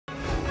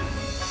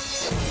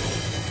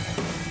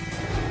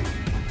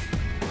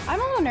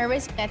little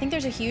nervous. I think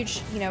there's a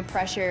huge,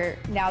 pressure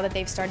now that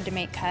they've started to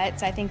make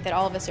cuts. I think that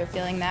all of us are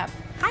feeling that.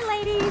 Hi,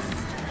 ladies.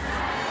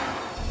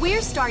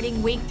 We're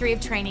starting week 3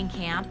 of training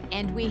camp,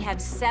 and we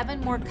have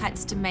 7 more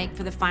cuts to make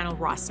for the final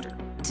roster.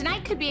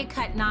 Tonight could be a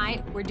cut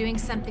night. We're doing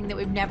something that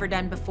we've never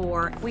done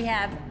before. We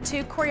have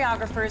 2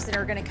 choreographers that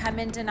are gonna come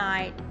in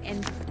tonight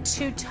in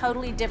 2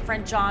 totally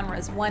different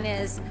genres. One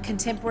is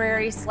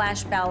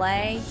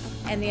contemporary/ballet,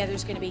 and the other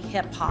is gonna be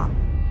hip hop.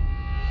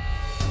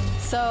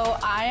 So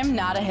I am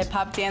not a hip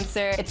hop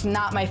dancer. It's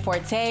not my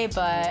forte,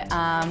 but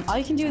all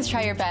you can do is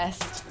try your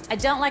best. I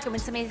don't like it when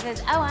somebody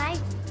says, oh, I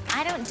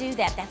don't do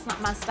that, that's not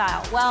my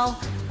style. Well,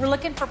 we're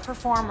looking for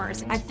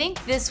performers. I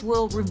think this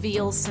will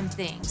reveal some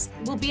things.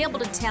 We'll be able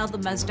to tell the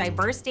most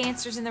diverse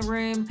dancers in the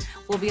room.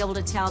 We'll be able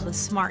to tell the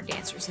smart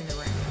dancers in the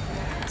room.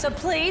 So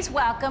please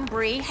welcome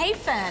Bree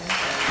Hafen.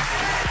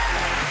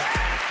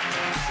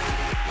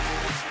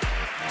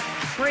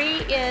 Bree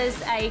is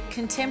a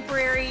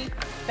contemporary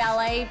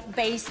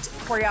ballet-based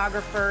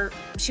choreographer.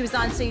 She was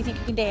on So You Think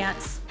You Can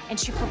Dance, and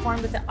she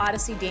performed with the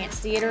Odyssey Dance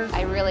Theater.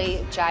 I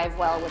really jive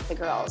well with the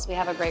girls. We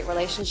have a great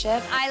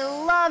relationship. I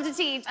love to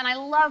teach, and I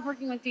love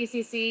working with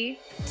DCC.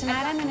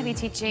 Tonight I'm gonna be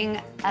teaching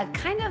a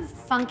kind of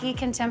funky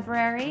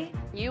contemporary.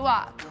 You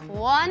walk,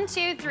 1,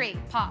 2, 3,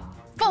 pop,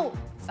 4,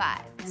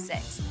 5,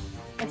 6.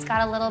 It's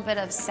got a little bit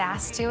of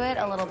sass to it,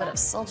 a little bit of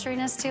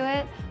sultriness to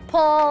it.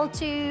 Pull,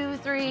 2,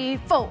 3,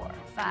 4,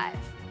 5.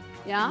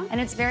 Yeah? And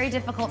it's very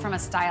difficult from a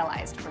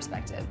stylized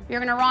perspective. You're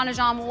gonna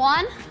ronde-jambe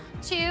 1,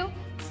 2,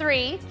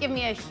 3, give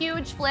me a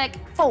huge flick,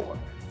 4,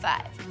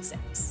 5,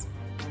 6.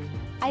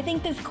 I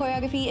think this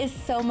choreography is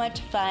so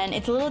much fun.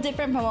 It's a little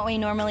different from what we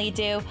normally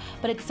do,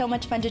 but it's so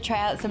much fun to try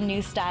out some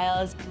new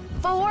styles.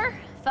 4,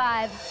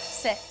 5,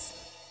 6.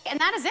 And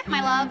that is it,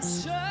 my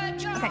loves.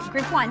 Okay,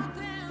 group 1.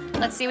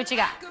 Let's see what you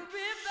got.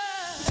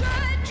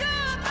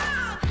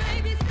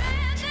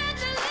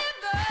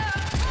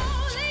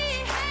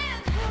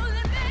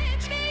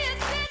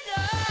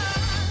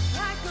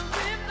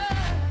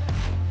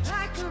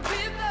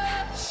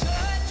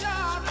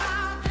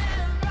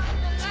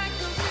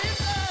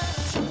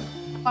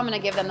 I'm gonna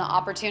give them the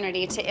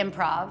opportunity to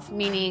improv,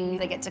 meaning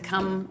they get to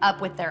come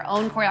up with their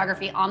own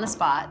choreography on the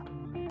spot.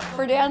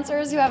 For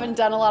dancers who haven't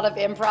done a lot of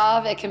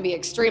improv, it can be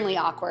extremely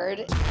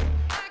awkward.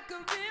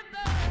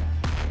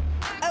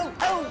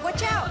 Oh,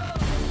 watch out!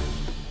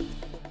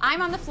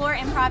 I'm on the floor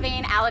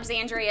improving,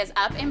 Alexandria's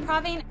up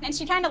improving, and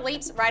she kind of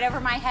leaps right over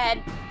my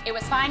head. It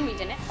was fine, we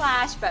didn't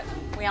clash, but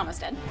we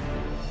almost did.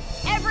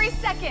 Every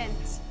second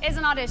is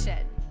an audition.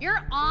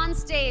 You're on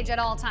stage at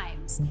all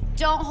times.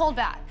 Don't hold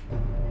back.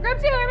 Group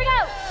 2, here we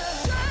go.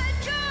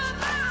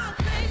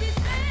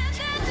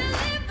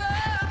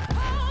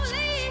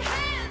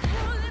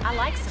 I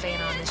like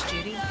Savannah on this,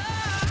 Judy.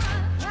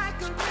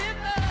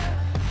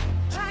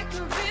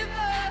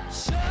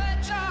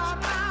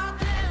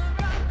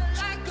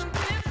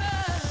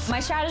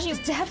 My strategy is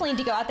definitely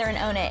to go out there and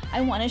own it.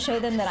 I want to show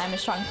them that I'm a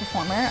strong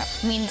performer. I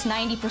mean, it's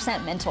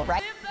 90% mental,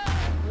 right?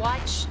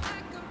 Watch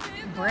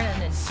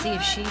Brennan and see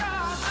if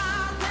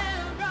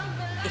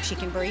she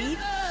can breathe.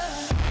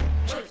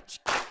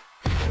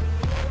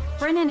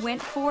 Brennan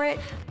went for it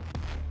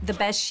the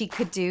best she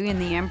could do in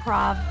the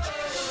improv,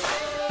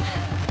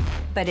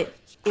 but it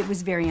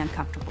was very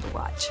uncomfortable to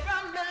watch.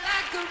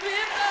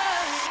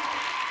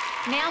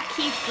 Now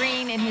Keith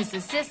Green and his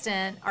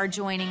assistant are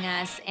joining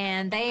us,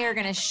 and they are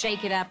gonna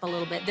shake it up a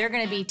little bit. They're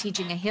gonna be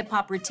teaching a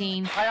hip-hop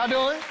routine. How y'all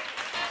doing?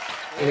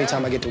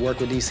 Anytime I get to work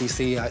with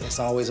DCC, it's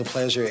always a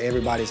pleasure.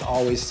 Everybody's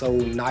always so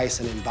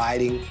nice and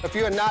inviting. If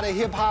you're not a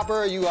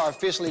hip-hopper, you are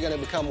officially gonna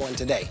become one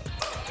today.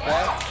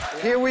 Right?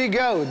 Here we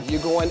go.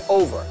 You're going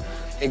over.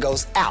 It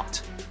goes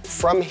out.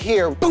 From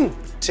here, boom,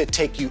 to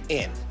take you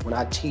in. When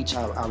I teach,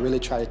 I really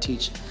try to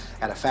teach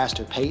at a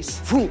faster pace.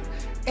 Boom,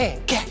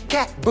 and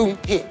cat, boom,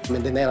 hit.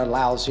 And then that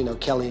allows,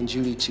 Kelli and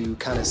Judy to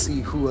kind of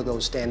see who are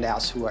those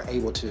standouts who are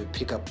able to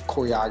pick up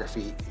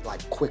choreography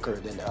like quicker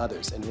than the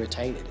others and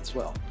retain it as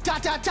well. Ta,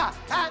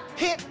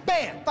 hit,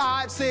 bam,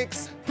 5,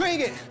 6, bring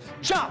it,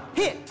 jump,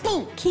 hit,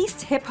 boom.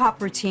 Keith's hip-hop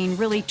routine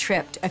really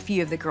tripped a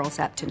few of the girls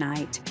up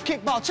tonight.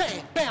 Kickball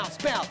chain, bounce,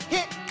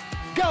 hit,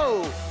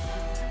 go.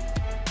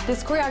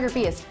 This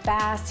choreography is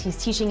fast. He's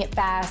teaching it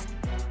fast.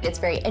 It's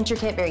very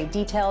intricate, very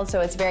detailed, so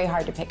it's very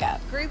hard to pick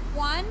up. Group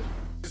 1.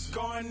 It's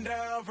going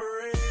down for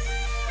real.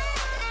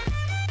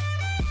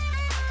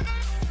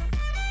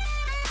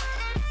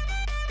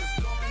 It's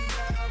going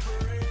down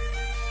for real.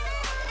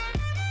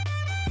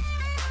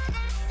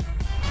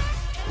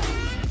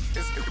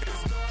 It's going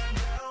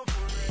down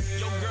for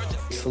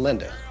real.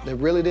 Celinda, they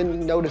really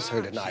didn't notice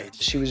her tonight.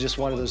 She was just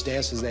one of those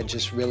dancers that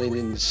just really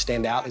didn't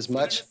stand out as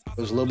much. It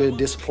was a little bit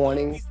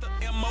disappointing.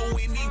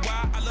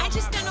 I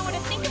just don't know what to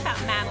think about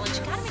Madeline.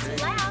 She kind of makes me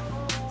laugh.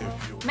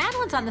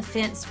 Madeline's on the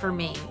fence for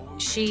me.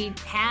 She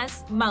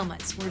has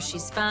moments where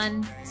she's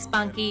fun,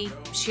 spunky.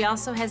 She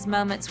also has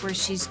moments where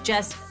she's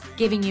just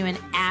giving you an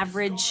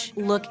average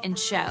look and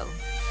show.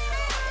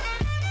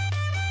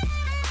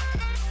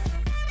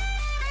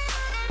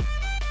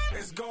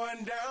 It's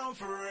going down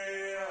for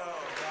real.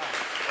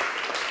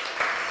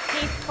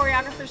 Keith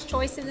choreographer's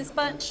choice in this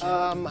bunch?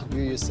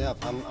 You yourself.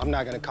 I'm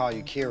not gonna call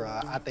you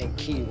Kira. I think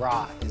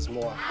Kira is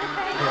more.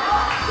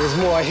 Is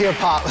more hip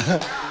hop.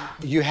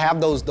 You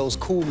have those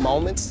cool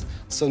moments.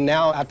 So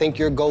now I think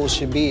your goal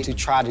should be to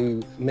try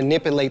to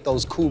manipulate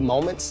those cool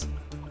moments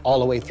all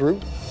the way through.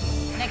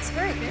 Next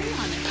group,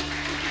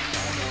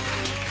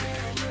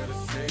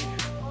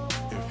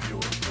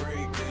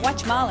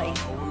 Watch Molly.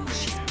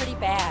 She's pretty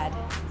bad.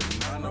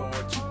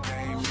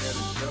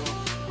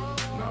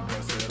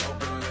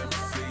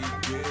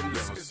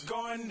 It's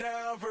going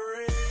down for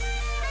real.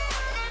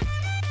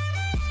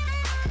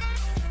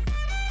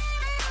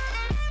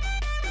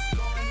 It's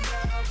going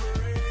down for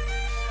real.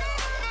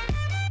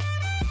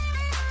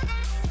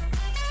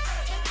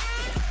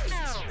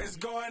 It's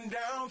going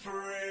down for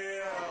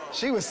real.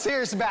 She was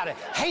serious about it.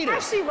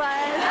 Haters. She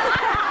was.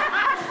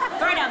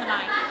 Throw down the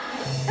mic.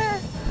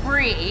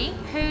 Bree,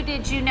 who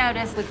did you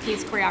notice with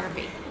Keith's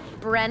choreography?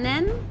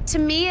 Brennan, to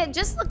me, it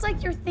just looked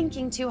like you're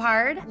thinking too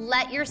hard.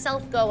 Let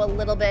yourself go a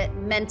little bit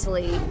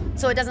mentally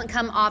so it doesn't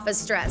come off as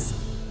stress.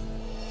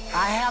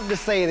 I have to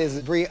say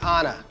this,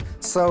 Brianna.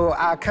 So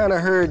I kind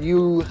of heard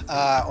you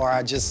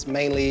are just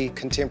mainly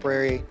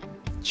contemporary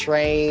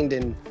trained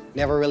and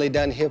never really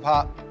done hip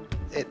hop.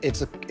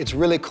 It's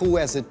really cool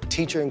as a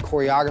teacher and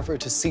choreographer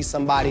to see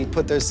somebody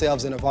put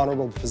themselves in a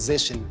vulnerable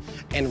position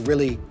and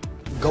really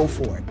go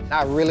for it.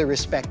 I really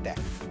respect that.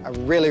 I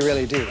really,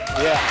 really do.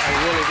 Yeah,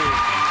 I really do.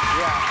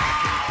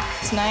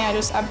 Yeah. Tonight I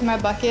just emptied my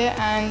bucket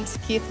and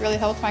Keith really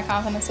helped my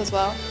confidence as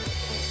well.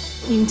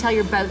 You can tell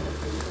you're both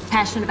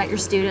passionate about your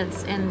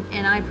students,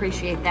 and I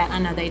appreciate that. I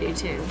know they do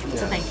too,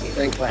 so thank you.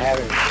 Thanks for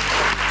having me.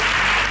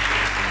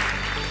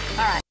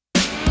 All right,